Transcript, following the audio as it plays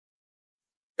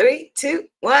Three, two,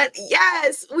 one.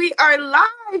 Yes, we are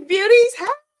live, beauties.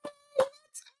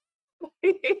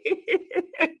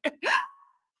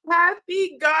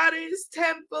 Happy Goddess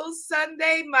Temple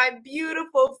Sunday, my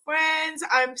beautiful friends.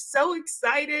 I'm so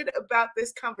excited about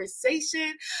this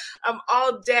conversation. I'm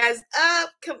all jazzed up.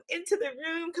 Come into the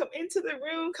room, come into the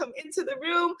room, come into the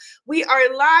room. We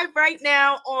are live right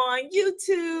now on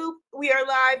YouTube. We are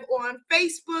live on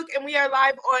Facebook, and we are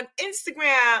live on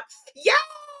Instagram. Yay!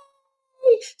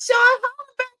 Sean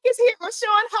Hollaback is here. Or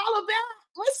Sean Hollaback.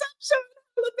 What's up, Sean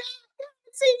Hollaback? I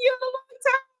haven't seen you in a long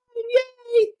time.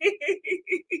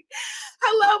 Yay!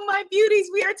 Hello, my beauties.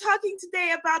 We are talking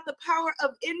today about the power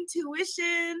of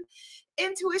intuition.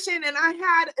 And I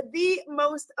had the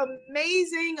most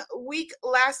amazing week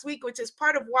last week, which is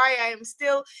part of why I am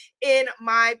still in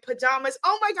my pajamas.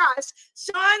 Oh my gosh,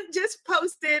 Sean just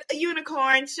posted a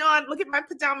unicorn. Sean, look at my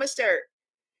pajama shirt.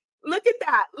 Look at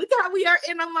that. Look how we are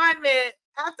in alignment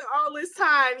after all this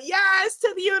time. Yes,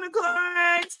 to the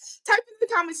unicorns. Type in the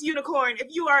comments unicorn if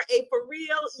you are a for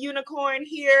real unicorn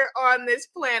here on this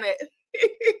planet.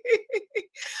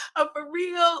 A for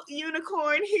real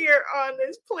unicorn here on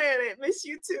this planet. Miss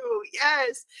you too.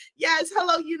 Yes. Yes.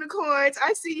 Hello, unicorns.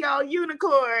 I see y'all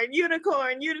unicorn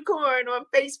on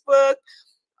Facebook.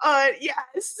 Yeah,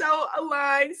 so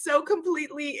aligned, so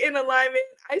completely in alignment.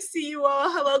 I see you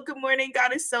all. Hello, good morning,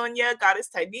 Goddess Sonia, Goddess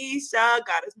Tanisha,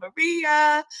 Goddess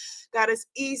Maria, Goddess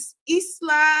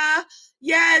Isla.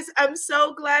 Yes, I'm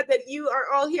so glad that you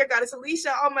are all here, Goddess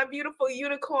Alicia, all my beautiful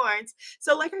unicorns.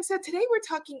 So like I said, today we're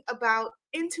talking about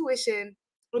intuition.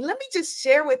 Let me just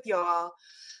share with y'all.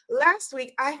 Last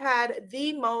week, I had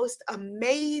the most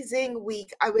amazing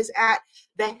week. I was at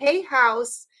the Hay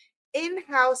House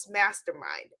in-house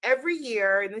mastermind every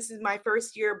year, and this is my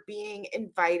first year being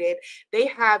invited. They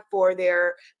have for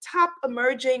their top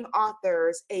emerging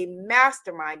authors a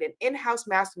mastermind, an in-house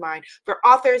mastermind for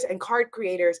authors and card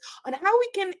creators on how we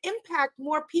can impact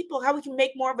more people, how we can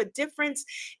make more of a difference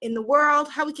in the world,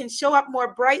 how we can show up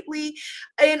more brightly.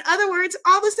 In other words,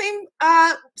 all the same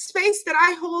space that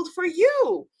I hold for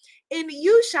you. In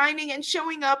you shining and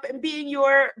showing up and being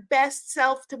your best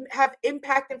self to have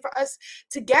impact, and for us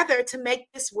together to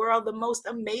make this world the most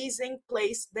amazing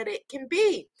place that it can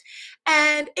be.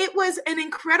 And it was an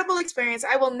incredible experience.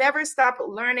 I will never stop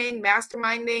learning,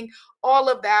 masterminding, all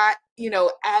of that,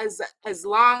 as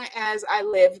long as I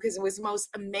live, because it was the most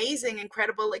amazing,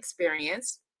 incredible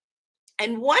experience.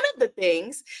 And one of the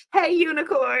things, hey,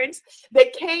 unicorns,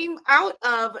 that came out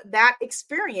of that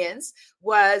experience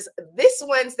was this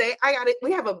Wednesday.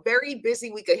 We have a very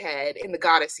busy week ahead in the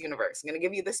Goddess universe. I'm going to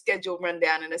give you the schedule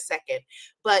rundown in a second.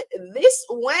 But this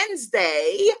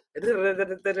Wednesday,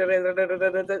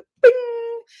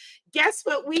 guess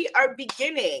what we are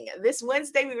beginning? This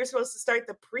Wednesday, we were supposed to start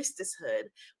the priestesshood,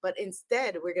 but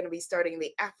instead we're going to be starting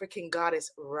the African Goddess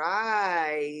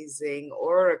Rising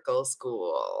Oracle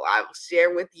School. I will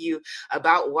share with you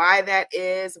about why that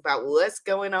is, about what's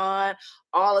going on,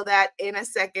 all of that in a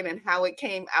second, and how it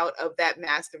came out of that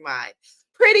mastermind.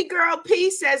 Pretty Girl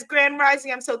P says, Grand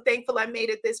Rising, I'm so thankful I made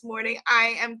it this morning.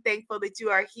 I am thankful that you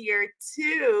are here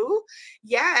too.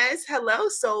 Yes, hello,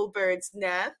 Soulbird's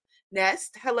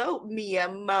Nest. Hello, Mia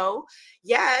Mo.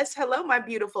 Yes, hello, my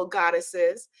beautiful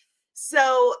goddesses.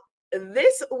 So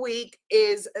this week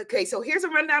is, okay, so here's a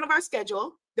rundown of our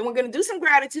schedule. Then we're going to do some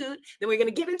gratitude. Then we're going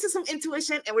to get into some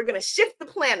intuition, and we're going to shift the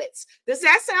planets. Does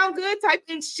that sound good? Type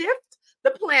in shift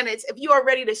the planets if you are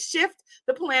ready to shift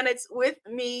the planets with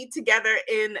me together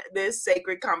in this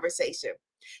sacred conversation.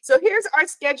 So here's our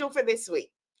schedule for this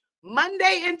week.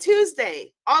 Monday and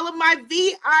Tuesday, all of my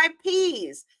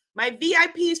VIPs. My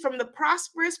VIPs from the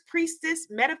Prosperous Priestess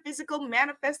Metaphysical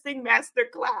Manifesting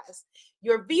Masterclass.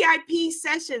 Your VIP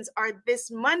sessions are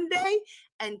this Monday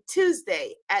and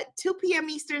Tuesday at 2 p.m.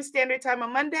 Eastern Standard Time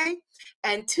on Monday.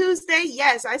 And Tuesday,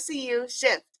 yes, I see you.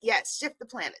 Shift. Yes, shift the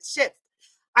planet. Shift.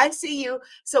 I see you.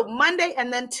 So Monday and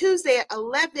then Tuesday at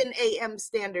 11 a.m.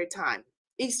 Standard Time.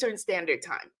 Eastern Standard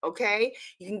Time, okay?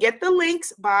 You can get the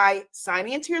links by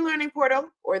signing into your learning portal,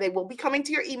 or they will be coming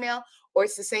to your email, or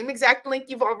it's the same exact link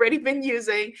you've already been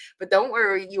using, but don't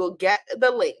worry, you will get the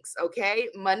links, okay?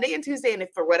 Monday and Tuesday, and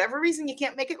if for whatever reason you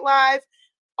can't make it live,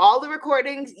 all the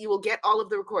recordings, you will get all of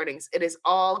the recordings. It is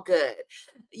all good.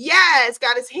 Yes,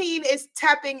 Goddess Heen is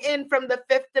tapping in from the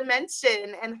fifth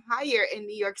dimension and higher in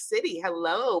New York City.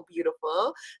 Hello,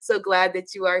 beautiful. So glad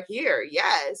that you are here.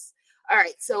 Yes. All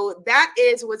right, so that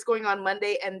is what's going on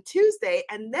Monday and Tuesday.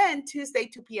 And then Tuesday,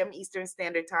 2 p.m. Eastern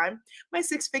Standard Time, my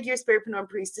six-figure Spiritpreneur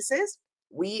Priestesses,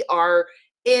 we are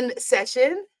in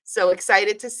session. So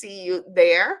excited to see you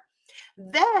there.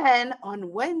 Then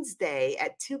on Wednesday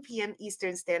at 2 p.m.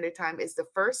 Eastern Standard Time is the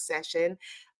first session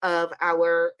of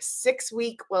our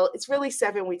 6-week, well, it's really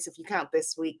 7 weeks if you count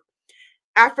this week,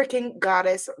 African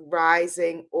Goddess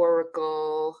Rising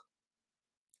Oracle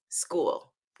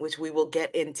School, which we will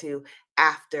get into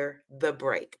after the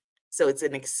break. So it's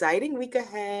an exciting week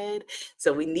ahead.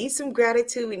 So we need some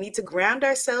gratitude. We need to ground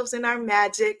ourselves in our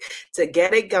magic to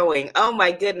get it going. Oh my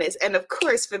goodness. And of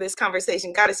course, for this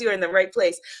conversation, Goddess, you're in the right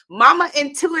place. Mama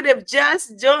Intuitive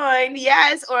just joined.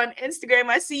 Yes, on Instagram.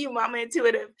 I see you, Mama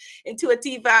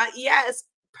Intuitiva. Yes,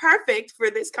 perfect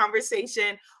for this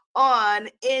conversation on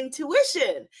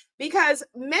intuition, because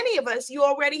many of us, you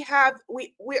already have,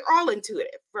 we're all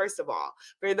intuitive. First of all,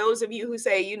 for those of you who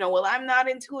say, well, I'm not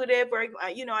intuitive, or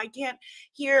I can't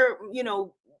hear,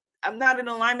 I'm not in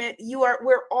alignment.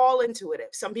 We're all intuitive.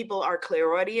 Some people are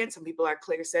clairaudient, some people are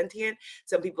clairsentient,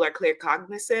 some people are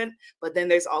claircognizant, but then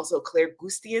there's also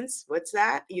clairgoustians. What's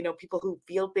that? People who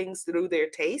feel things through their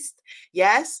taste.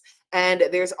 Yes. And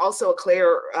there's also a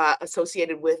clair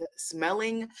associated with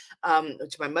smelling,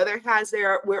 which my mother has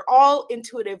there. We're all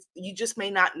intuitive. You just may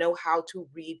not know how to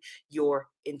read your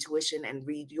intuition and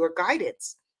read your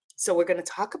guidance. So we're going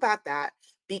to talk about that,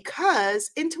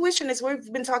 because intuition is,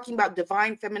 we've been talking about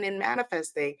divine feminine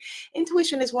manifesting.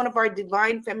 Intuition is one of our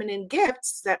divine feminine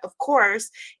gifts that, of course,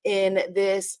 in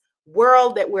this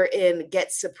world that we're in,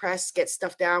 gets suppressed, gets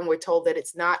stuffed down. We're told that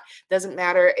it's not, doesn't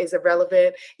matter, is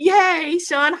irrelevant. Yay,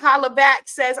 Sean Hollaback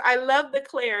says, I love the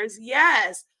clairs.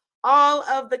 Yes, all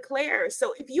of the clairs.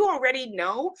 So if you already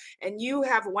know and you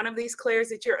have one of these clairs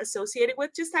that you're associated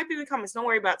with, just type in the comments. Don't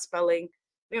worry about spelling.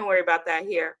 Don't worry about that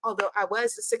here. Although I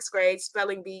was the 6th grade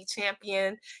spelling bee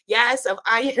champion, yes, of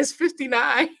IS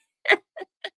 59.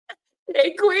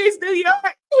 Hey, Queens, New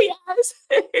York. Yes.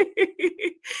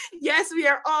 Yes, we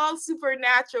are all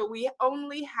supernatural. We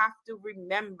only have to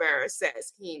remember,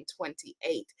 says Heen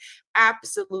 28.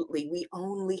 Absolutely. We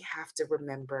only have to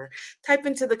remember. Type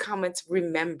into the comments,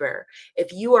 remember.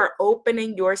 If you are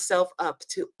opening yourself up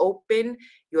to open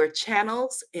your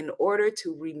channels in order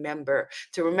to remember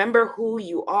who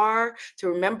you are, to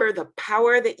remember the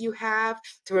power that you have,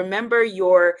 to remember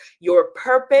your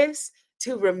purpose,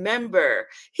 to remember.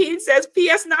 He says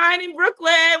PS9 in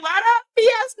Brooklyn. What up,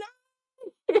 PS9?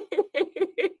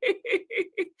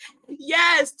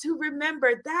 Yes, to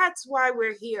remember. That's why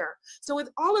we're here. So with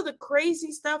all of the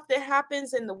crazy stuff that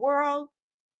happens in the world,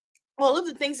 all of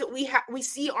the things that we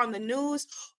see on the news,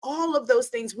 all of those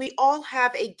things, we all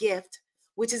have a gift,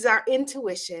 which is our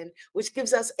intuition, which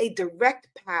gives us a direct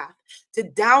path to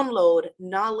download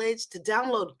knowledge, to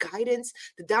download guidance,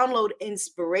 to download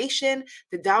inspiration,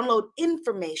 to download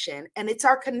information. And it's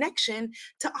our connection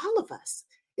to all of us.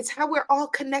 It's how we're all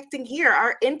connecting here.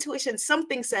 Our intuition,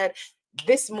 something said,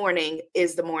 this morning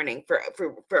is the morning for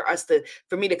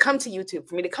me to come to YouTube,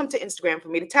 for me to come to Instagram, for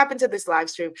me to tap into this live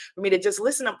stream, for me to just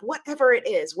listen up, whatever it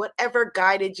is, whatever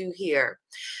guided you here.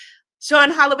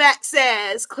 Sean Hollaback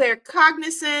says,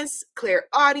 claircognizance,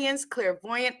 clairaudience,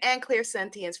 clairvoyant, and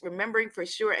clairsentience, remembering for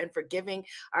sure and forgiving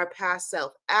our past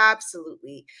self.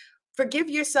 Absolutely. Forgive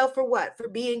yourself for what? For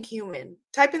being human.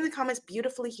 Type in the comments,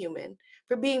 beautifully human.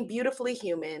 For being beautifully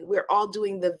human. We're all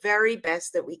doing the very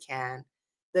best that we can.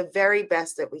 The very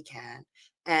best that we can.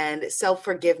 And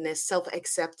self-forgiveness,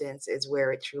 self-acceptance is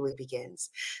where it truly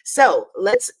begins. So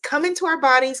let's come into our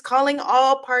bodies, calling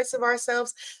all parts of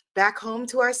ourselves back home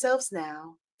to ourselves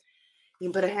now. You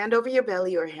can put a hand over your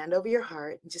belly or a hand over your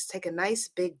heart and just take a nice,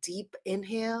 big, deep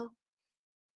inhale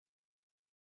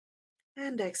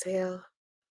and exhale.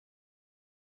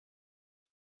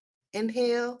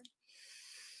 Inhale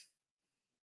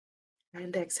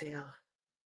and exhale.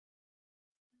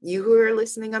 You who are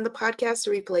listening on the podcast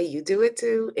replay, you do it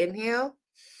too. Inhale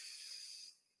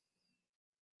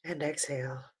and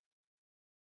exhale.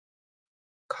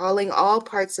 Calling all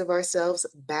parts of ourselves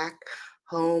back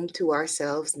home to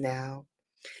ourselves now.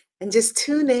 And just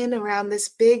tune in around this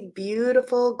big,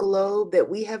 beautiful globe that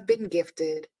we have been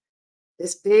gifted.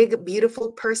 This big,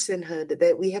 beautiful personhood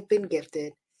that we have been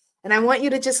gifted. And I want you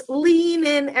to just lean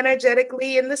in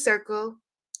energetically in the circle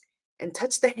and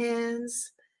touch the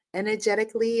hands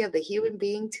energetically of the human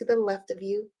being to the left of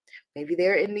you. Maybe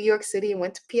they're in New York City and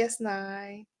went to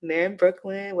PS9. They're in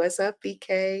Brooklyn. What's up,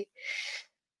 BK?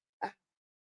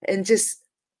 And just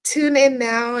tune in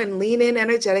now and lean in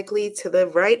energetically to the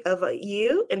right of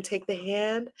you and take the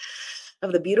hand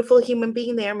of the beautiful human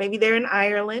being there. Maybe they're in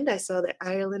Ireland. I saw that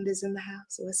Ireland is in the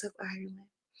house. What's up, Ireland?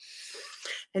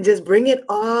 And just bring it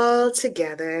all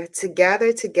together, to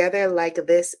gather together like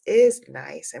this is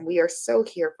nice. And we are so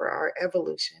here for our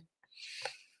evolution.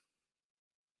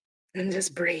 And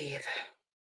just breathe.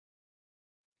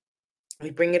 We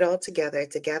bring it all together.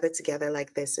 To gather together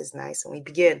like this is nice. And we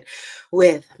begin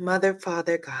with Mother,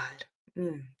 Father, God.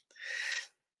 Mm.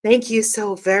 Thank you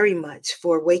so very much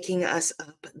for waking us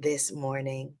up this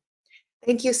morning.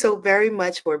 Thank you so very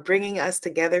much for bringing us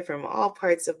together from all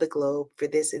parts of the globe for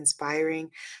this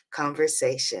inspiring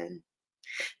conversation.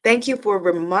 Thank you for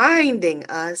reminding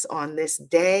us on this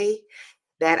day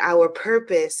that our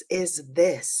purpose is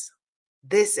this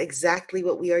exactly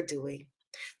what we are doing,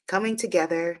 coming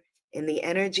together in the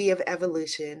energy of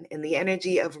evolution, in the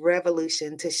energy of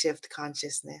revolution to shift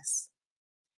consciousness.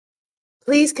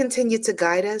 Please continue to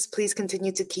guide us. Please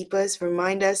continue to keep us.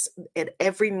 Remind us at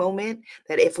every moment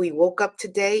that if we woke up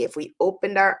today, if we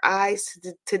opened our eyes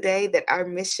today, that our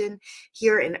mission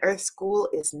here in Earth School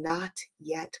is not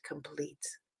yet complete.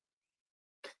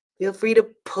 Feel free to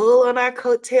pull on our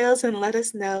coattails and let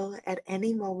us know at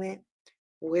any moment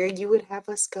where you would have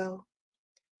us go,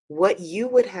 what you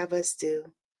would have us do,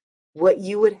 what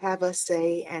you would have us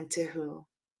say, and to whom.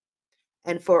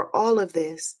 And for all of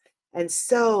this, and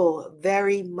so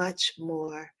very much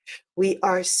more, we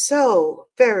are so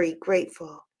very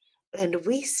grateful. And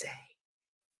we say,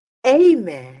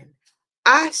 Amen.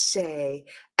 Ashe.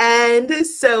 And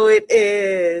so it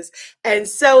is. And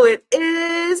so it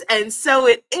is. And so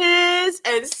it is.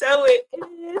 And so it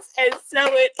is. And so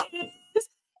it is.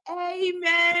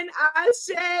 Amen.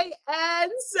 Ashe.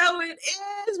 And so it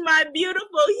is, my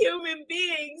beautiful human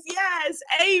beings. Yes.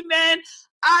 Amen.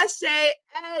 Ashe.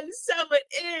 And so it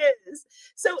is.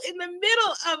 So in the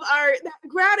middle of that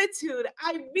gratitude,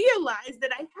 I realized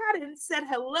that I hadn't said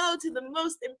hello to the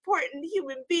most important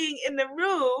human being in the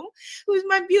room, who's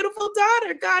my beautiful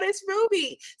daughter, Goddess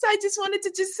Ruby. So I just wanted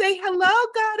to just say hello,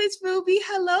 Goddess Ruby.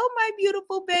 Hello, my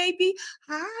beautiful baby.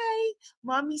 Hi,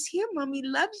 mommy's here. Mommy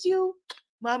loves you.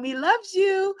 Mommy loves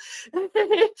you. And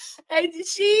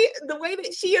the way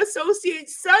that she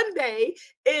associates Sunday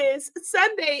is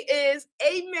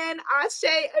Amen,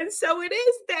 Ashe, and so it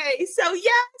is day. So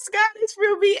yes, Goddess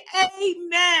Ruby,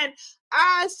 Amen,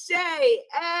 Ashe,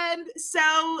 and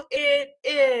so it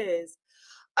is.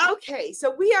 Okay,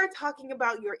 so we are talking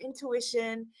about your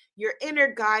intuition, your inner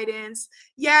guidance.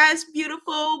 Yes,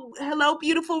 beautiful. Hello,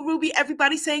 beautiful Ruby.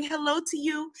 Everybody saying hello to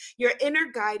you. Your inner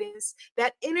guidance,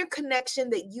 that inner connection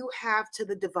that you have to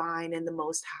the divine and the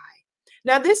Most High.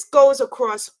 Now, this goes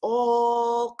across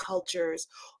all cultures,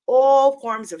 all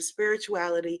forms of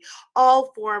spirituality,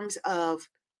 all forms of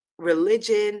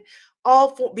religion,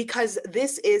 because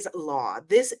this is law.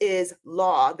 This is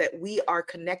law that we are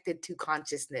connected to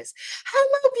consciousness.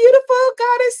 Hello, beautiful.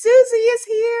 Goddess Susie is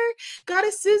here.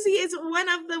 Goddess Susie is one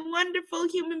of the wonderful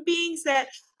human beings that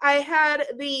I had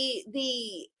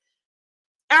the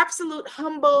absolute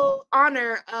humble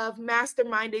honor of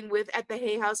masterminding with at the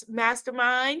Hay House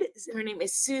Mastermind. Her name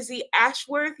is Susie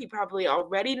Ashworth. You probably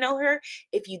already know her.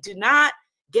 If you do not,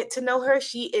 get to know her.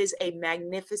 She is a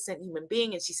magnificent human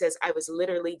being. And she says, I was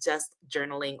literally just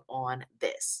journaling on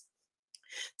this.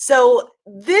 So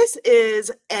this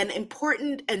is an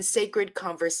important and sacred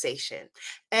conversation.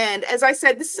 And as I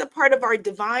said, this is a part of our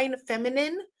divine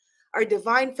feminine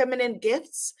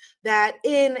gifts, that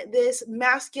in this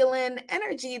masculine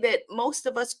energy that most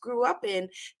of us grew up in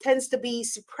tends to be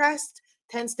suppressed,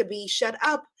 tends to be shut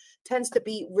up, tends to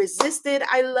be resisted.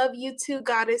 I love you too,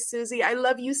 Goddess Susie. I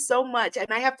love you so much. And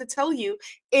I have to tell you,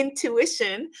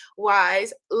 intuition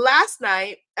wise, last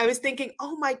night I was thinking,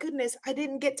 oh my goodness, I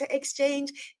didn't get to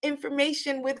exchange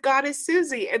information with Goddess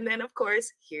Susie. And then of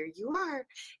course, here you are,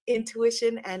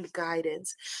 intuition and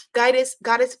guidance.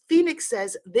 Goddess Phoenix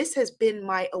says, this has been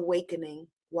my awakening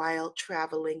while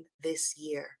traveling this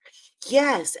year.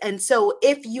 Yes. And so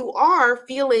if you are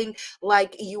feeling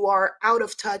like you are out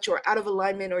of touch or out of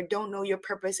alignment or don't know your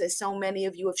purpose, as so many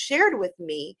of you have shared with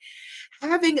me,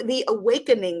 having the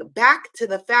awakening back to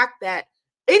the fact that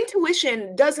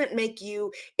intuition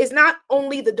is not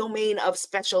only the domain of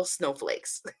special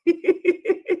snowflakes.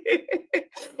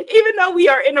 Even though we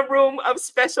are in a room of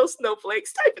special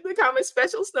snowflakes, type in the comments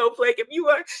special snowflake if you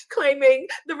are claiming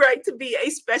the right to be a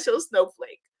special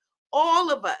snowflake.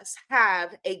 All of us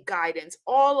have a guidance.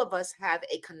 All of us have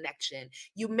a connection.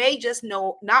 You may just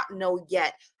not know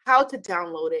yet how to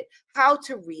download it, how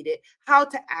to read it, how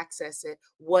to access it,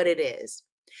 what it is.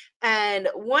 And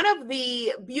one of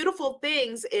the beautiful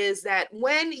things is that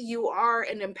when you are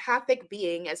an empathic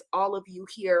being, as all of you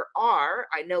here are,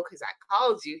 I know because I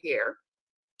called you here,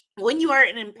 when you are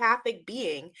an empathic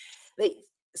being, that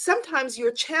sometimes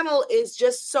your channel is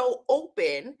just so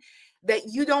open that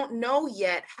you don't know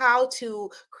yet how to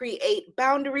create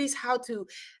boundaries, how to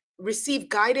receive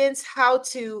guidance, how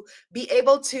to be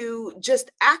able to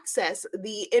just access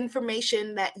the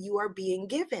information that you are being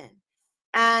given.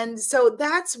 And so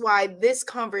that's why this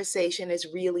conversation is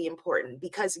really important,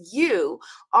 because you,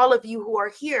 all of you who are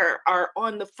here, are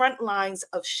on the front lines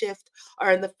of shift,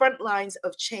 are in the front lines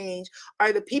of change,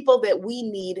 are the people that we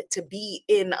need to be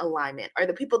in alignment, are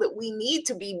the people that we need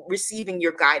to be receiving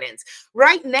your guidance.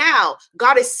 Right now,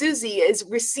 Goddess Susie is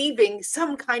receiving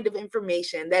some kind of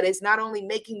information that is not only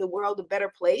making the world a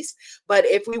better place, but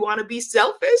if we want to be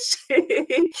selfish,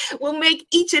 will make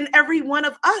each and every one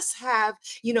of us have,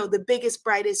 the biggest,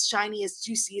 brightest, shiniest,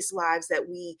 juiciest lives that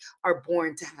we are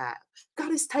born to have.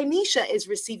 Goddess Tynesha is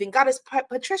receiving. Goddess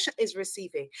Patricia is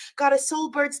receiving. Goddess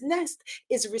Soulbird's Nest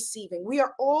is receiving. We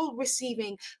are all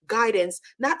receiving guidance,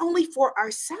 not only for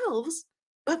ourselves,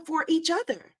 but for each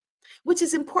other, which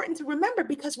is important to remember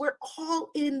because we're all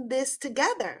in this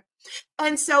together.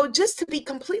 And so just to be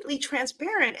completely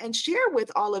transparent and share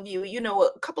with all of you,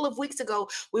 a couple of weeks ago,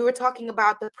 we were talking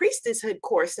about the priestesshood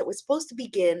course that was supposed to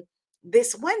begin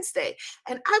this Wednesday.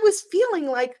 And I was feeling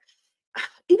like,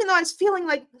 even though I was feeling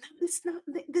like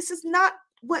this is not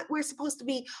what we're supposed to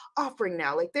be offering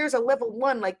now. Like there's a level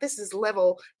 1, like this is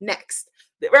level next,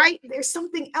 right? There's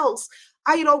something else.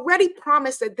 I had already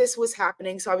promised that this was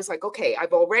happening. So I was like, okay,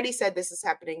 I've already said this is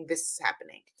happening. This is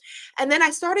happening. And then I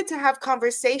started to have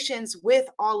conversations with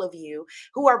all of you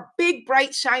who are big,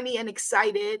 bright, shiny, and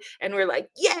excited. And we're like,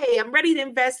 yay, I'm ready to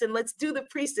invest and let's do the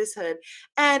priestesshood.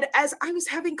 And as I was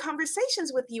having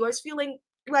conversations with you, I was feeling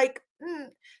like,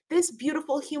 this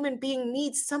beautiful human being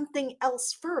needs something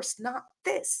else first, not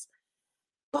this.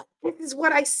 But this is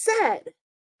what I said.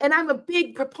 And I'm a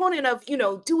big proponent of,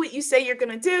 do what you say you're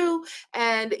going to do.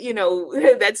 And,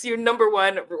 that's your number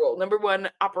one rule, number one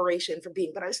operation for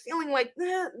being. But I was feeling like,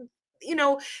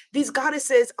 these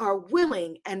goddesses are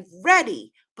willing and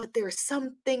ready, but there's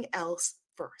something else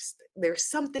first. There's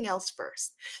something else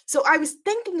first. So I was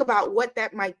thinking about what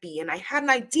that might be. And I had an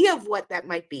idea of what that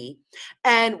might be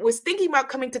and was thinking about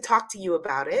coming to talk to you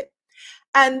about it.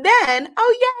 And then,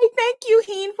 oh, yay, thank you,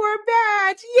 Heen, for a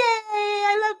badge. Yay,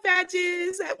 I love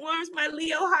badges. That warms my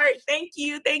Leo heart. Thank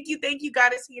you,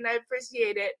 Goddess Heen. I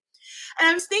appreciate it. And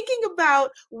I was thinking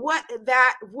about what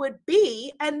that would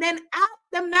be. And then at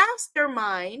the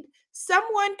mastermind,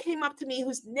 someone came up to me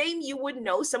whose name you would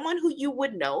know, someone who you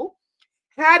would know,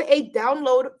 had a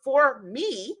download for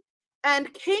me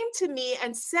and came to me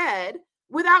and said,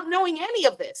 without knowing any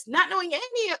of this, not knowing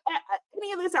any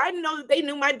of this, I didn't know that they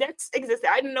knew my decks existed.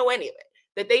 I didn't know any of it,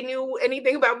 that they knew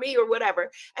anything about me or whatever,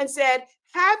 and said,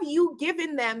 have you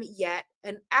given them yet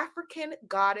an African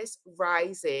Goddess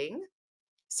Rising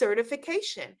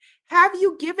certification? Have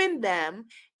you given them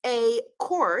a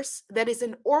course that is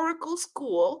an Oracle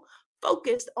school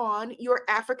focused on your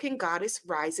African Goddess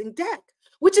Rising deck?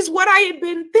 Which is what I had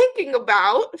been thinking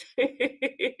about.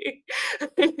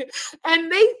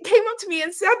 And they came up to me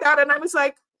and said that, and I was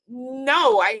like,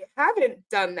 no, I haven't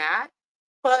done that,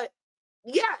 but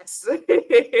yes.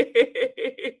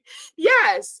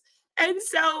 Yes. And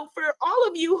so for all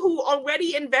of you who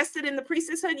already invested in the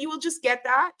priestesshood, you will just get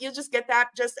that. You'll just get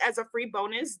that just as a free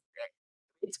bonus.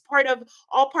 It's part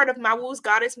of Mawu's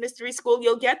Goddess Mystery School.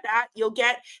 You'll get that. You'll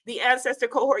get the Ancestor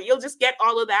Cohort. You'll just get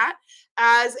all of that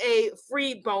as a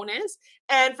free bonus.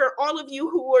 And for all of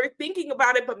you who were thinking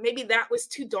about it, but maybe that was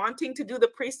too daunting to do the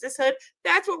priestesshood,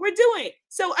 that's what we're doing.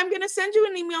 So I'm going to send you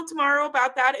an email tomorrow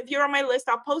about that. If you're on my list,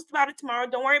 I'll post about it tomorrow.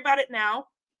 Don't worry about it now.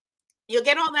 You'll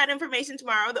get all that information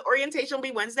tomorrow. The orientation will be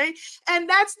Wednesday. And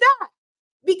that's that.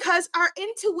 Because our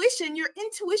intuition, your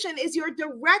intuition is your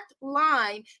direct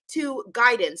line to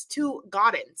guidance, to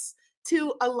guidance,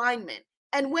 to alignment.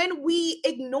 And when we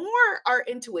ignore our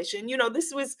intuition,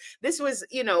 this was,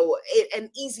 an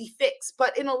easy fix.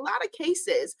 But in a lot of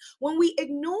cases, when we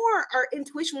ignore our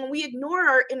intuition, when we ignore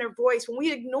our inner voice, when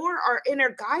we ignore our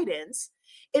inner guidance,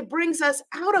 it brings us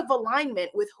out of alignment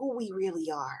with who we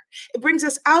really are. It brings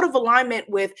us out of alignment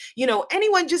with,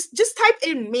 anyone. Just type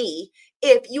in me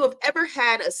if you have ever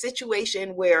had a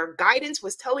situation where guidance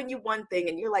was telling you one thing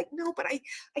and you're like, no, but I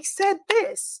said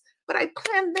this, but I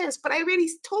planned this, but I already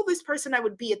told this person I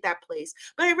would be at that place,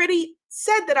 but I already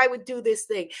said that I would do this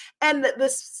thing. And the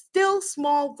still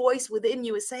small voice within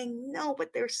you is saying, no, but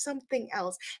there's something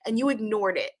else. And you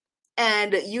ignored it.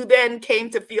 And you then came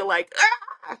to feel like,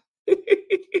 ah.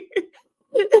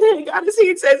 Goddess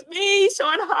Heat says me.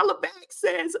 Sean Hollaback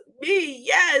says me.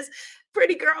 Yes.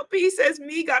 Pretty Girl B says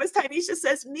me. Goddess Tynesha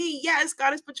says me. Yes.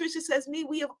 Goddess Patricia says me.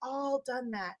 We have all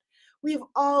done that. We've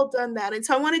all done that. And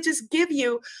so I want to just give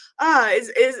you,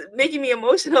 is making me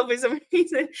emotional for some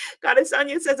reason. Goddess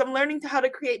Sonia says, I'm learning how to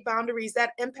create boundaries.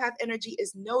 That empath energy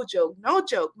is no joke. No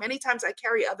joke. Many times I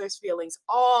carry others' feelings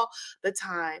all the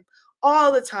time.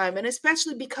 all the time. And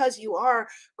especially because you are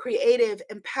creative,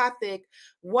 empathic,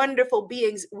 wonderful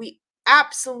beings, we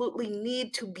absolutely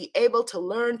need to be able to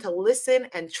learn to listen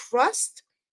and trust.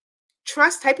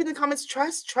 Trust, type in the comments,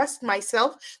 trust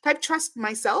myself, type trust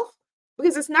myself,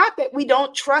 because it's not that we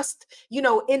don't trust,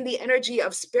 in the energy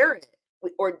of spirit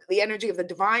or the energy of the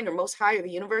divine or most high or the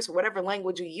universe or whatever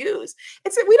language you use.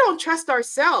 It's that we don't trust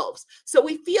ourselves. So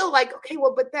we feel like, okay,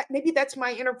 well, but maybe that's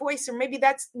my inner voice, or maybe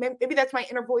that's my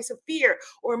inner voice of fear,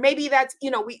 or maybe that's,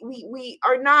 we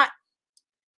are not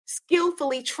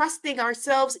skillfully trusting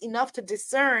ourselves enough to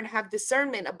have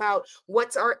discernment about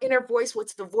what's our inner voice,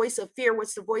 what's the voice of fear,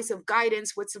 what's the voice of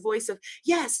guidance, what's the voice of,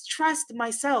 yes, trust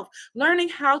myself. Learning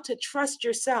how to trust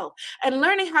yourself and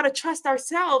learning how to trust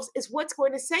ourselves is what's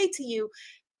going to say to you,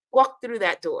 walk through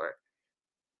that door,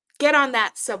 get on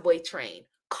that subway train,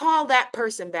 call that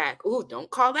person back. Ooh,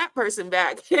 don't call that person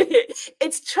back.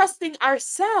 It's trusting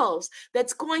ourselves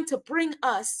that's going to bring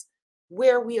us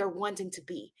where we are wanting to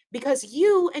be, because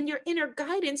you and your inner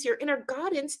guidance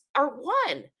are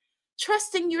one.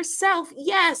 Trusting yourself,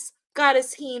 yes,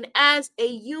 Goddess Heen, as a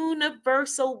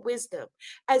universal wisdom,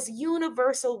 And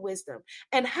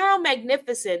how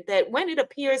magnificent that when it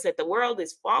appears that the world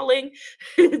is falling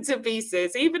to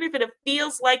pieces, even if it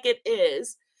feels like it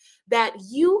is, that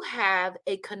you have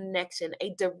a connection,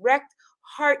 a direct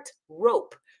heart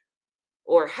rope,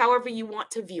 or however you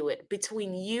want to view it,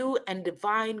 between you and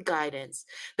divine guidance.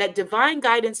 That divine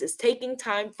guidance is taking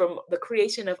time from the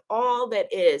creation of all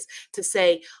that is to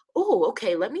say, oh,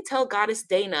 okay, let me tell Goddess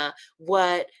Dana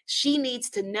what she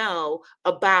needs to know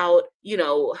about,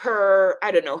 her, I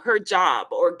don't know, her job,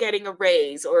 or getting a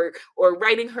raise, or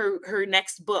writing her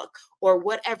next book, or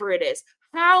whatever it is.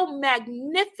 How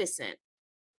magnificent.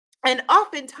 And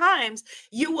oftentimes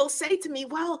you will say to me,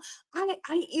 well, I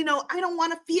don't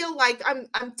want to feel like I'm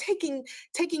taking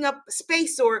up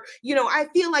space, or, I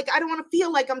feel like I don't want to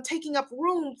feel like I'm taking up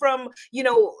room from,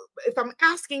 if I'm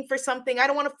asking for something, I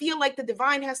don't want to feel like the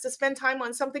divine has to spend time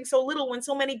on something so little when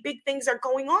so many big things are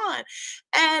going on.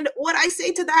 And what I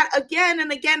say to that again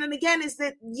and again and again is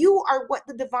that you are what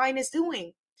the divine is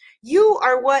doing. You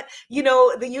are what,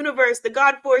 the universe, the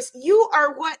God force, you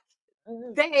are what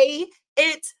they,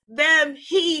 it, them,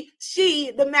 he, she,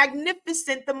 the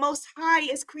magnificent, the most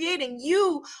high is creating.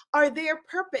 You are their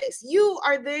purpose. You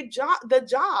are their job.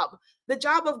 The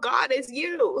job of God is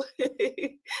you.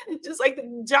 Just like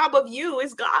the job of you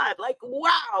is God. Like,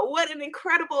 wow, what an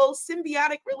incredible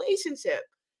symbiotic relationship.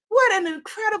 What an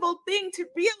incredible thing to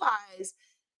realize.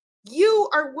 You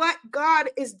are what God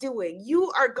is doing.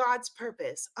 You are God's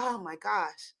purpose. Oh my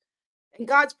gosh. And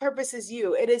God's purpose is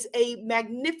you. It is a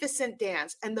magnificent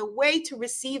dance. And the way to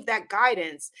receive that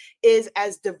guidance is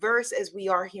as diverse as we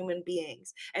are human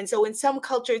beings. And so in some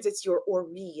cultures, it's your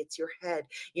ori, it's your head.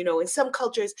 In some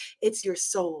cultures, it's your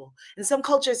soul. In some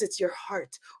cultures, it's your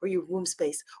heart or your womb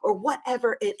space or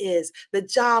whatever it is. The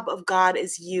job of God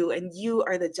is you, and you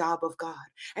are the job of God.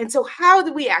 And so how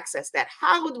do we access that?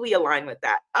 How do we align with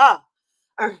that? All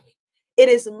right. It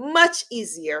is much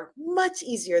easier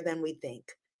than we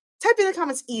think. Type in the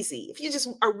comments easy if you just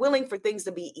are willing for things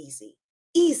to be easy.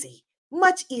 Easy,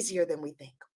 much easier than we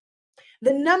think.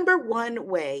 The number one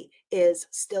way is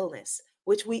stillness,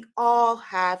 which we all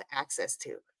have access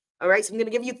to. All right, so I'm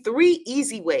going to give you 3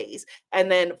 easy ways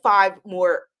and then 5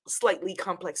 more slightly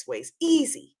complex ways.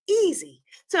 Easy.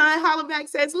 So Hollaback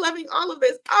says, loving all of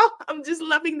this. Oh, I'm just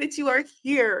loving that you are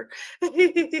here.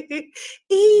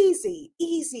 Easy.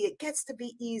 It gets to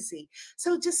be easy.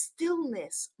 So just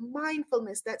stillness,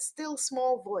 mindfulness, that still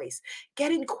small voice,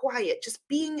 getting quiet, just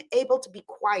being able to be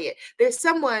quiet. There's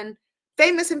someone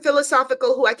famous and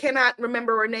philosophical who I cannot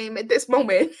remember her name at this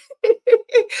moment,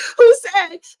 who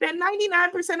said that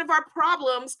 99% of our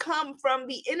problems come from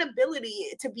the inability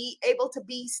to be able to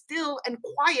be still and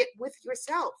quiet with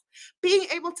yourself. Being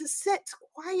able to sit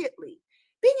quietly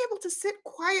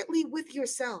with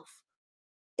yourself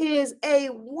is a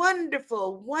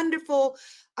wonderful,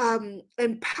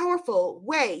 and powerful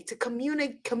way to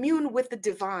commune with the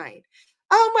divine.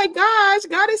 Oh my gosh,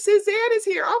 Goddess Suzanne is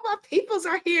here. All my peoples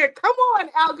are here. Come on,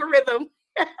 algorithm.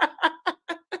 Come on,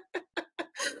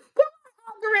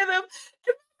 algorithm.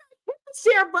 Hit the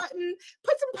share button.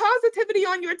 Put some positivity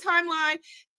on your timeline.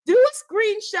 Do a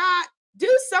screenshot. Do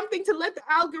something to let the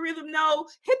algorithm know.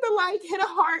 Hit the like, hit a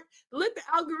heart. Let the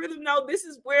algorithm know this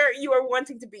is where you are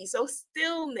wanting to be. So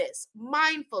stillness,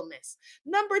 mindfulness.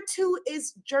 Number 2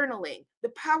 is journaling, the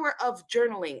power of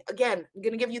journaling. Again, I'm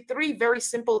going to give you 3 very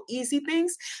simple, easy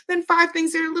things, then 5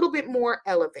 things that are a little bit more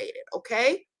elevated,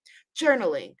 okay?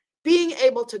 Journaling. Being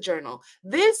able to journal.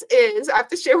 I have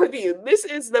to share with you, this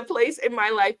is the place in my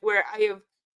life where I have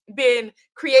been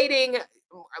creating,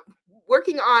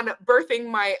 working on birthing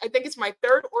my, I think it's my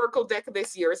third Oracle deck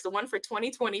this year. It's the one for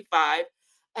 2025.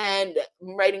 And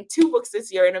I'm writing 2 books this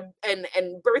year,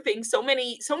 and birthing so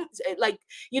many, like,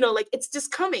 like it's just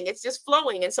coming, it's just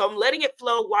flowing. And so I'm letting it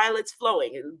flow while it's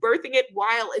flowing, and birthing it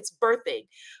while it's birthing.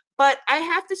 But I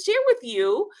have to share with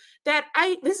you that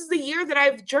this is the year that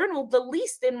I've journaled the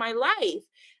least in my life.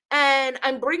 And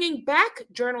I'm bringing back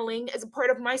journaling as a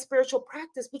part of my spiritual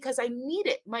practice because I need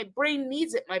it. My brain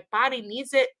needs it. My body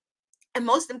needs it. And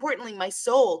most importantly, my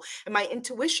soul and my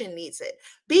intuition needs it.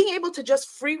 Being able to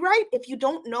just free write, if you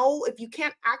don't know, if you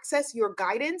can't access your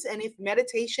guidance, and if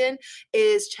meditation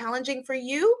is challenging for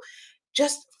you,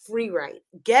 just free write.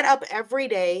 Get up every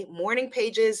day, morning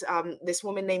pages. This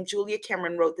woman named Julia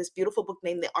Cameron wrote this beautiful book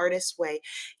named The Artist's Way.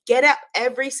 Get up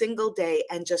every single day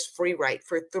and just free write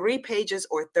for 3 pages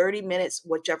or 30 minutes,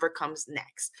 whichever comes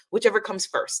next, whichever comes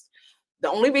first. The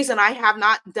only reason I have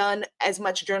not done as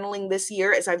much journaling this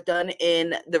year as I've done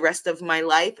in the rest of my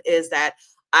life is that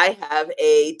I have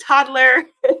a toddler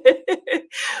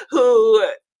who,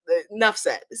 enough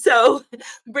said. So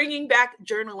bringing back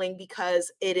journaling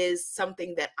because it is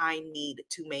something that I need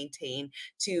to maintain,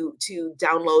 to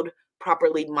download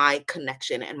properly my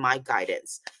connection and my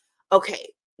guidance. Okay,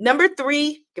 number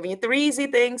 3, giving you 3 easy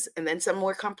things and then some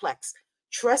more complex.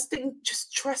 Trusting,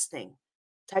 just trusting.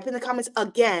 Type in the comments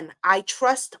again. I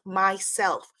trust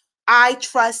myself. I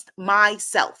trust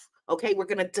myself. Okay, we're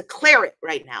going to declare it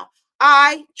right now.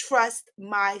 I trust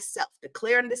myself.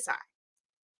 Declare and decide.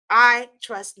 I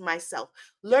trust myself.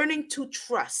 Learning to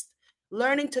trust.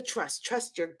 Learning to trust.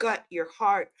 Trust your gut, your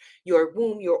heart, your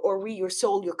womb, your ori, your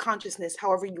soul, your consciousness,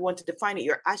 however you want to define it,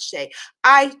 your ashe.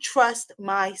 I trust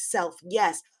myself.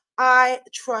 Yes, I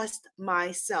trust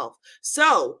myself.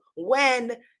 So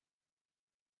when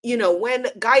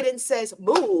guidance says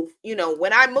move,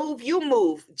 when I move, you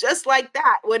move, just like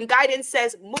that. When guidance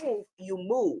says move, you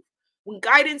move. When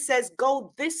guidance says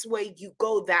go this way, you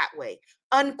go that way.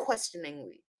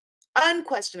 Unquestioningly,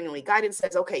 guidance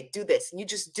says, okay, do this. And you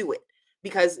just do it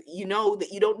because you know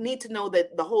that you don't need to know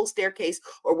that the whole staircase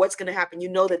or what's going to happen. You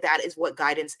know that is what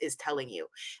guidance is telling you.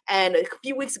 And a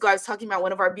few weeks ago, I was talking about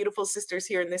one of our beautiful sisters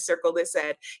here in this circle that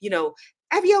said,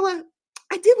 Aviola,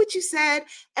 I did what you said.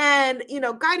 And,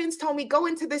 guidance told me, go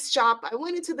into this shop. I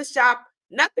went into the shop.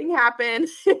 Nothing happened.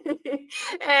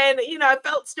 And, I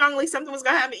felt strongly something was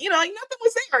going to happen. Like nothing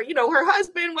was there. Her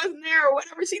husband wasn't there or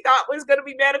whatever she thought was going to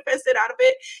be manifested out of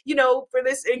it, for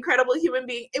this incredible human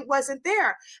being. It wasn't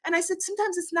there. And I said,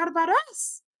 sometimes it's not about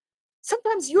us.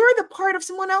 Sometimes you're the part of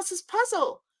someone else's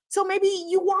puzzle. So maybe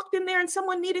you walked in there and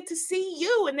someone needed to see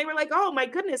you and they were like, oh my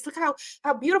goodness, look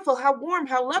how beautiful, how warm,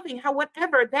 how loving, how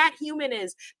whatever that human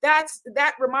is. That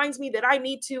reminds me that I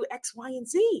need to X, Y, and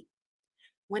Z.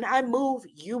 When I move,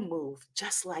 you move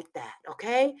just like that.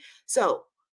 Okay. So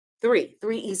three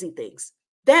easy things.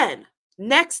 Then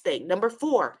next thing, number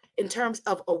 4, in terms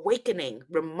of awakening,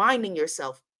 reminding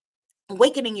yourself,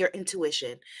 awakening your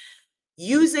intuition.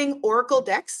 Using Oracle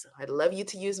decks. I'd love you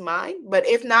to use mine, but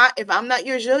if I'm not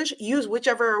your judge, use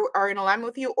whichever are in alignment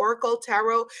with you. Oracle,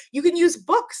 tarot. You can use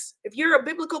books. If you're a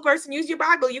biblical person, use your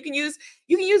Bible. You can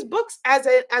use books as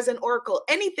an oracle.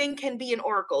 Anything can be an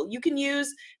oracle. You can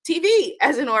use TV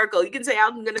as an oracle. You can say,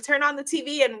 I'm going to turn on the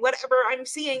TV and whatever I'm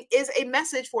seeing is a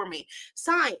message for me.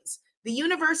 Signs. The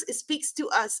universe speaks to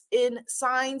us in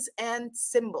signs and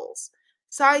symbols.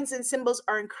 Signs and symbols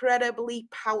are incredibly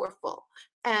powerful.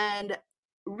 And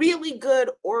really good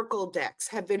oracle decks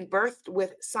have been birthed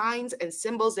with signs and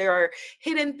symbols. There are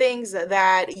hidden things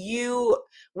that you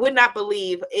would not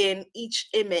believe in each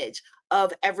image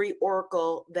of every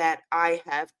oracle that I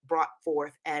have brought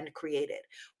forth and created.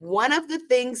 One of the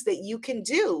things that you can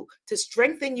do to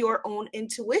strengthen your own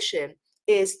intuition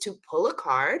is to pull a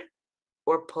card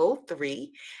or pull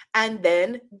 3 and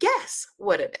then guess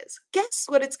what it is. Guess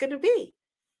what it's going to be.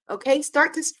 Okay,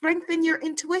 start to strengthen your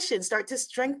intuition. Start to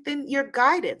strengthen your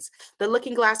guidance. The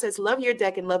Looking Glass says, love your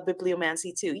deck and love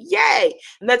bibliomancy too. Yay!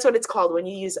 And that's what it's called when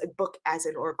you use a book as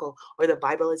an oracle or the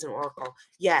Bible as an oracle.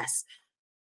 Yes,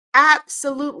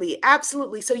 absolutely,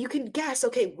 absolutely. So you can guess,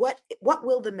 okay, what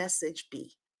will the message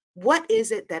be? What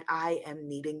is it that I am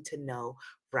needing to know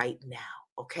right now?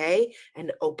 Okay,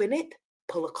 and open it,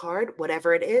 pull a card,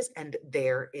 whatever it is, and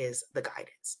there is the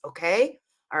guidance. Okay.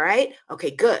 All right.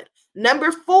 Okay, good. Number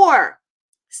 4,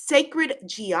 sacred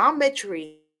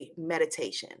geometry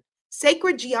meditation.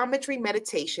 Sacred geometry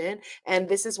meditation. And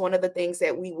this is one of the things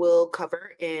that we will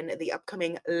cover in the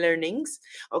upcoming learnings.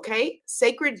 Okay.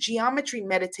 Sacred geometry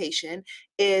meditation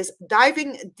is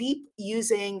diving deep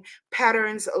using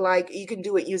patterns like you can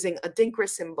do it using Adinkra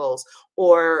symbols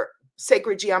or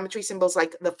sacred geometry symbols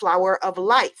like the flower of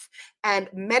life, and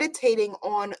meditating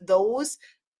on those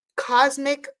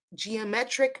cosmic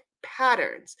geometric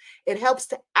patterns. It helps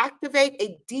to activate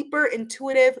a deeper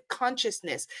intuitive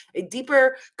consciousness, a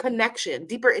deeper connection,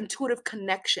 deeper intuitive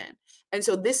connection. And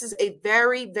so this is a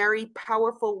very, very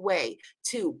powerful way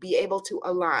to be able to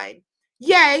align.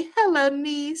 Yay. Hello,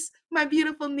 niece. My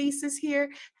beautiful niece is here.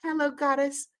 Hello,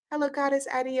 goddess. Hello, goddess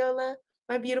Adiola.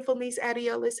 My beautiful niece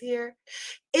Adiola is here.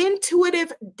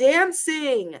 Intuitive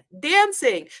dancing.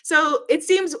 So it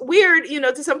seems weird,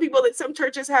 to some people that some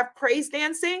churches have praise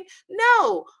dancing.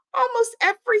 No, almost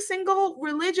every single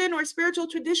religion or spiritual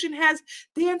tradition has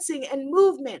dancing and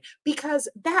movement, because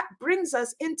that brings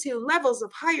us into levels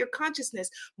of higher consciousness.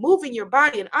 Moving your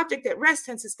body. An object at rest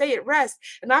tends to stay at rest.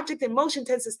 An object in motion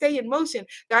tends to stay in motion.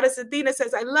 Goddess Athena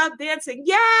says, I love dancing.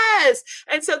 Yes.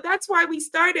 And so that's why we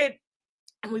started,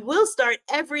 and we will start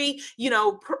every,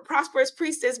 Prosperous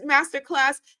Priestess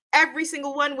Masterclass, every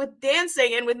single one, with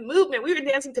dancing and with movement. We were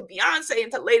dancing to Beyonce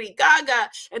and to Lady Gaga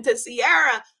and to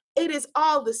Ciara. It is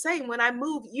all the same. When I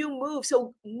move, you move.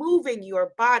 So moving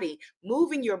your body,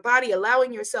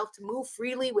 allowing yourself to move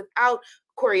freely without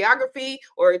choreography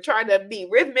or trying to be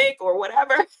rhythmic or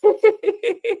whatever.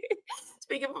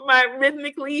 Speaking for my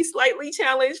rhythmically slightly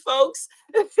challenged folks,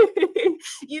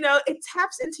 it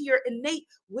taps into your innate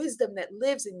wisdom that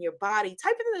lives in your body.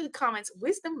 Type it in the comments,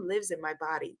 wisdom lives in my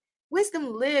body.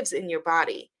 Wisdom lives in your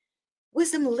body.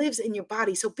 Wisdom lives in your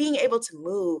body. So being able to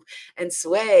move and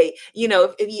sway,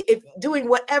 if doing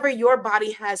whatever your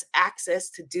body has access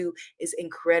to do is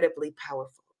incredibly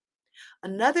powerful.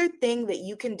 Another thing that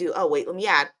you can do, oh, wait, let me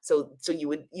add. So you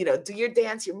would, do your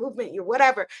dance, your movement, your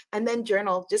whatever, and then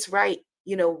journal, just write.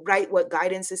 Write what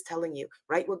guidance is telling you,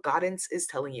 write what guidance is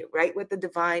telling you, write what the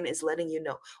divine is letting you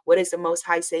know. What is the Most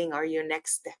High saying are your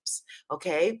next steps?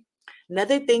 Okay.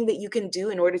 Another thing that you can do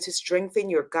in order to strengthen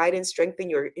your guidance, strengthen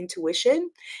your intuition,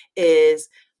 is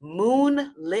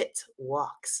moonlit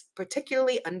walks,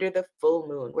 particularly under the full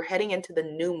moon. We're heading into the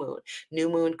new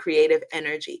moon creative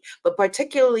energy, but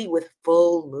particularly with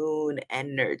full moon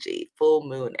energy.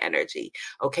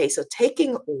 Okay, so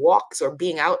taking walks or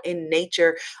being out in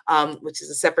nature, which is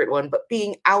a separate one, but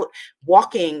being out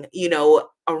walking,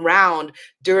 around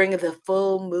during the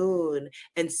full moon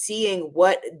and seeing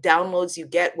what downloads you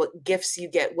get, what gifts you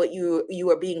get, what you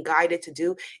are being guided to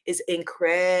do is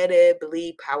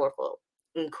incredibly powerful.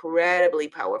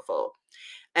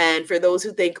 And for those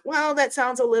who think, well, that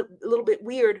sounds a little bit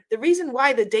weird, the reason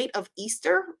why the date of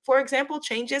Easter, for example,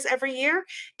 changes every year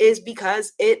is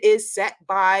because it is set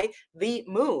by the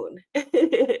moon,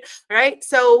 right?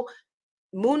 So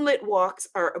moonlit walks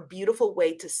are a beautiful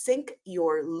way to sync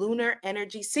your lunar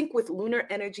energy, sync with lunar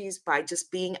energies by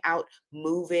just being out,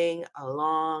 moving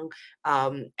along.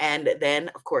 And then,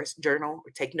 of course, journal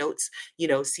or take notes,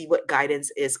 see what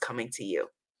guidance is coming to you.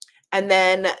 And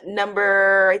then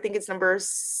I think it's number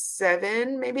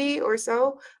 7, maybe, or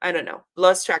so. I don't know.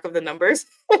 Lost track of the numbers.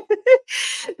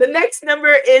 The next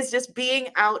number is just being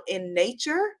out in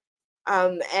nature.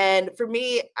 And for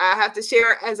me, I have to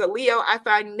share, as a Leo, I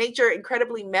find nature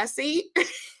incredibly messy, but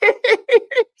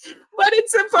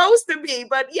it's supposed to be.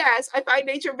 But yes, I find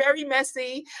nature very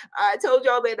messy. I told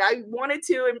y'all that I wanted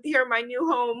to, here in my new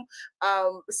home,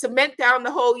 cement down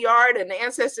the whole yard, and the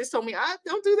ancestors told me,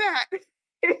 don't do that.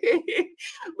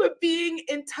 But being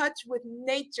in touch with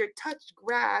nature, touch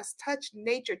grass, touch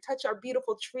nature, touch our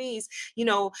beautiful trees,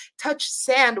 touch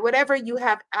sand, whatever you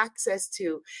have access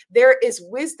to. There is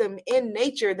wisdom in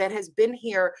nature that has been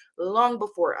here long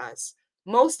before us.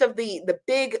 Most of the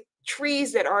big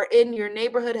trees that are in your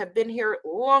neighborhood have been here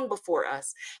long before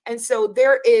us. And so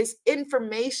there is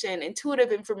information,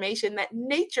 intuitive information that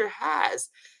nature has.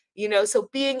 So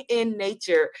being in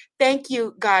nature. Thank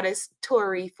you, Goddess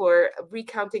Tori, for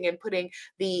recounting and putting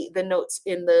the notes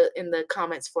in the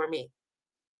comments for me.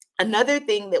 Another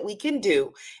thing that we can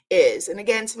do is, and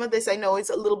again, some of this I know is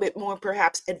a little bit more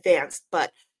perhaps advanced,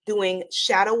 but doing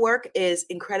shadow work is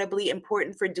incredibly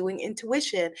important for doing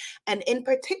intuition, and in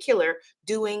particular,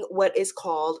 doing what is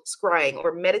called scrying,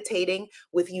 or meditating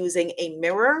with using a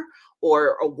mirror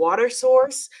or a water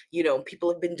source.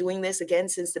 People have been doing this again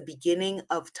since the beginning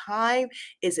of time.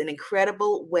 Is an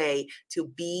incredible way to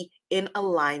be in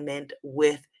alignment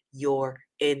with your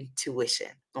intuition.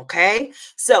 Okay,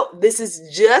 so this is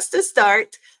just a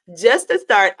start.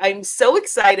 I'm so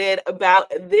excited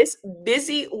about this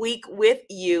busy week with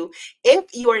you. If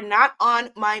you are not on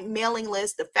my mailing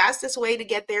list, the fastest way to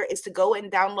get there is to go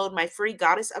and download my free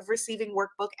Goddess of Receiving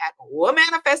workbook at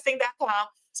womanifesting.com.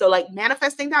 So like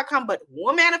manifesting.com, but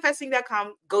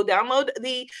womanifesting.com, go download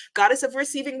the Goddess of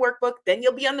Receiving workbook. Then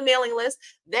you'll be on the mailing list.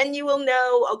 Then you will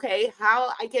know, okay,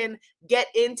 how I can get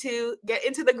into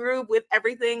the groove with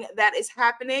everything that is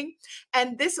happening.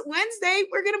 And this Wednesday,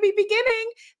 we're going to be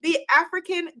beginning the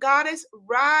African Goddess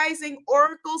Rising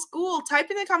Oracle School. Type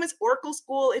in the comments Oracle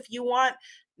School if you want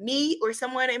me or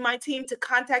someone in my team to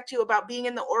contact you about being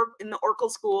in the Oracle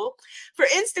School. For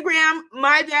Instagram,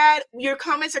 my bad, your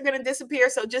comments are going to disappear,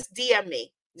 so just DM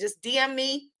me. Just DM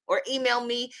me or email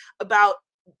me about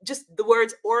just the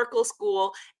words Oracle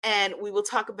School, and we will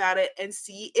talk about it and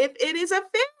see if it is a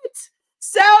fit.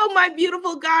 So, my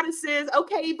beautiful goddesses,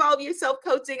 okay, Evolve Yourself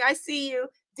Coaching, I see you.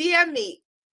 DM me.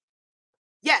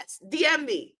 Yes, DM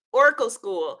me. Oracle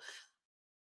School.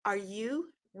 Are you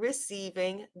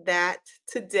receiving that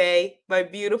today, my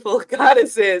beautiful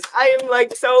goddesses? I am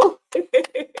like so I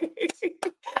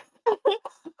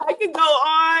can go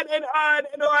on and on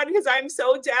and on because I'm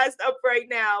so jazzed up right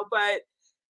now, but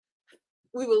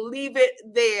we will leave it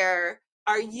there.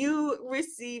 Are you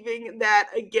receiving that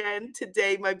again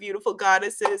today, my beautiful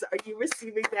goddesses? Are you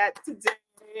receiving that today?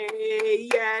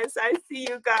 Yes, I see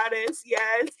you, goddess.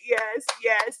 Yes, yes,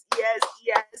 yes, yes,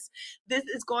 yes. This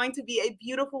is going to be a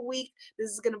beautiful week.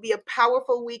 This is going to be a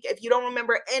powerful week. If you don't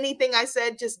remember anything I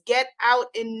said, just get out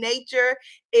in nature.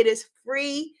 It is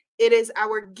free. It is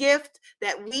our gift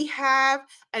that we have.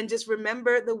 And just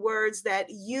remember the words that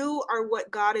you are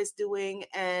what God is doing,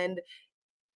 and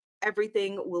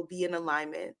everything will be in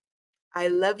alignment. I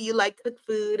love you like cooked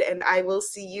food, and I will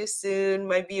see you soon,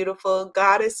 my beautiful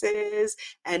goddesses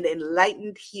and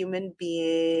enlightened human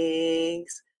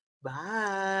beings.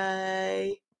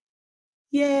 Bye.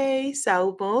 Yay,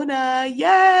 Sawubona.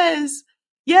 Yes.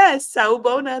 Yes,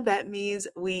 Sawubona. That means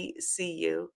we see you.